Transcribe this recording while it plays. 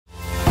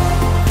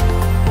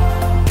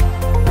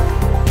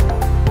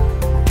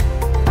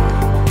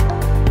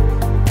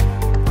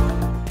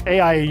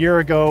AI a year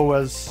ago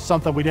was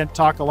something we didn't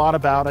talk a lot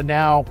about, and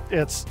now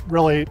it's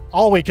really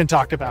all we can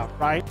talk about,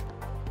 right?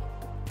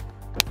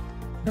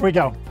 Here we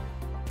go.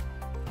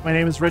 My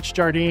name is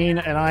Jardine,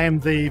 and I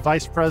am the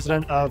Vice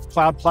President of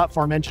Cloud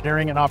Platform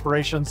Engineering and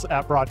Operations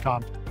at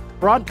Broadcom.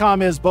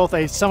 Broadcom is both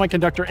a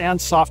semiconductor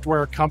and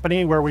software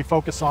company where we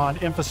focus on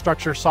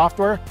infrastructure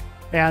software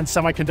and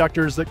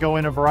semiconductors that go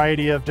in a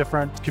variety of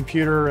different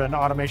computer and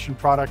automation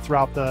products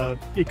throughout the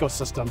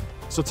ecosystem.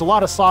 So it's a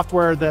lot of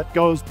software that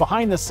goes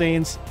behind the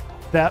scenes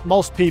that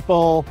most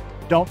people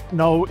don't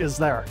know is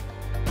there.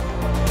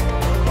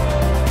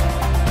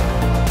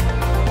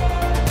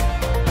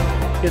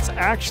 It's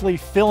actually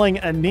filling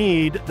a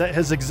need that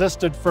has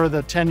existed for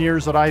the 10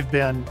 years that I've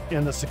been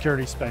in the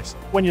security space.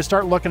 When you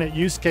start looking at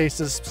use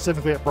cases,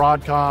 specifically at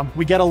Broadcom,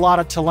 we get a lot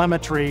of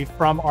telemetry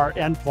from our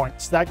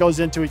endpoints. That goes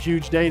into a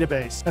huge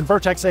database. And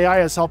Vertex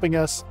AI is helping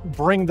us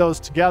bring those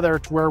together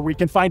to where we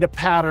can find a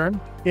pattern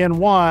in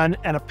one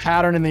and a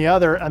pattern in the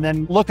other, and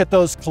then look at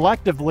those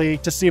collectively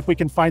to see if we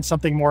can find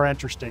something more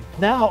interesting.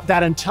 Now,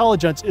 that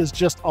intelligence is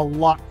just a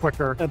lot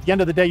quicker. At the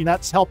end of the day,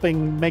 that's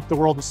helping make the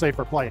world a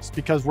safer place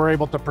because we're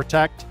able to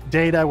protect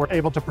data, we're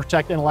able to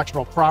protect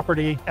intellectual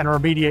property, and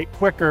remediate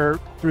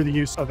quicker through the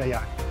use of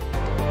AI.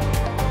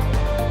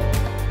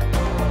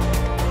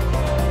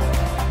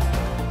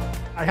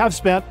 I have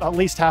spent at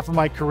least half of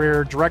my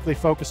career directly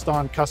focused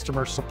on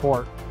customer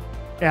support.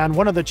 And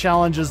one of the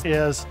challenges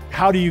is,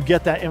 how do you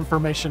get that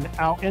information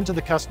out into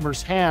the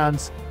customer's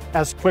hands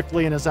as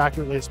quickly and as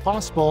accurately as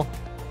possible?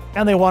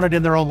 And they want it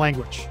in their own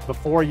language.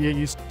 Before, you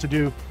used to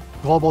do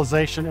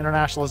globalization,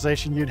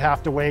 internationalization, you'd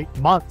have to wait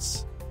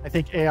months. I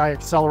think AI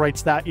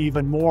accelerates that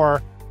even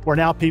more, where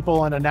now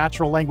people in a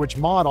natural language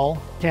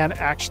model can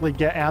actually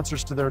get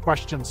answers to their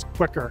questions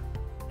quicker.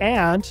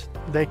 And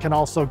they can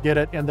also get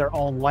it in their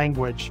own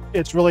language.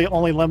 It's really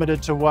only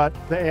limited to what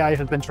the AI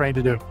has been trained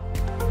to do.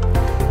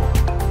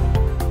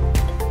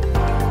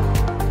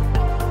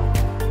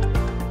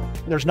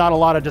 There's not a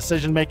lot of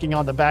decision-making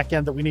on the back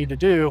end that we need to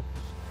do.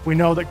 We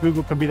know that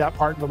Google can be that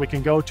partner that we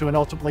can go to and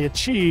ultimately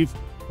achieve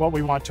what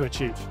we want to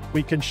achieve.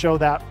 We can show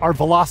that our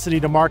velocity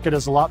to market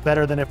is a lot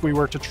better than if we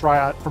were to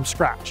try it from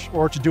scratch,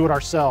 or to do it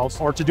ourselves,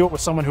 or to do it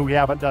with someone who we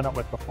haven't done it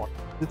with before.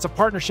 It's a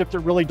partnership that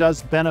really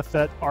does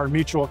benefit our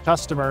mutual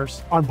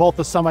customers on both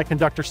the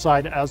semiconductor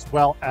side as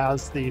well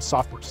as the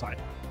software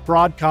side.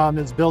 Broadcom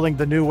is building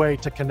the new way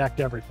to connect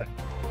everything.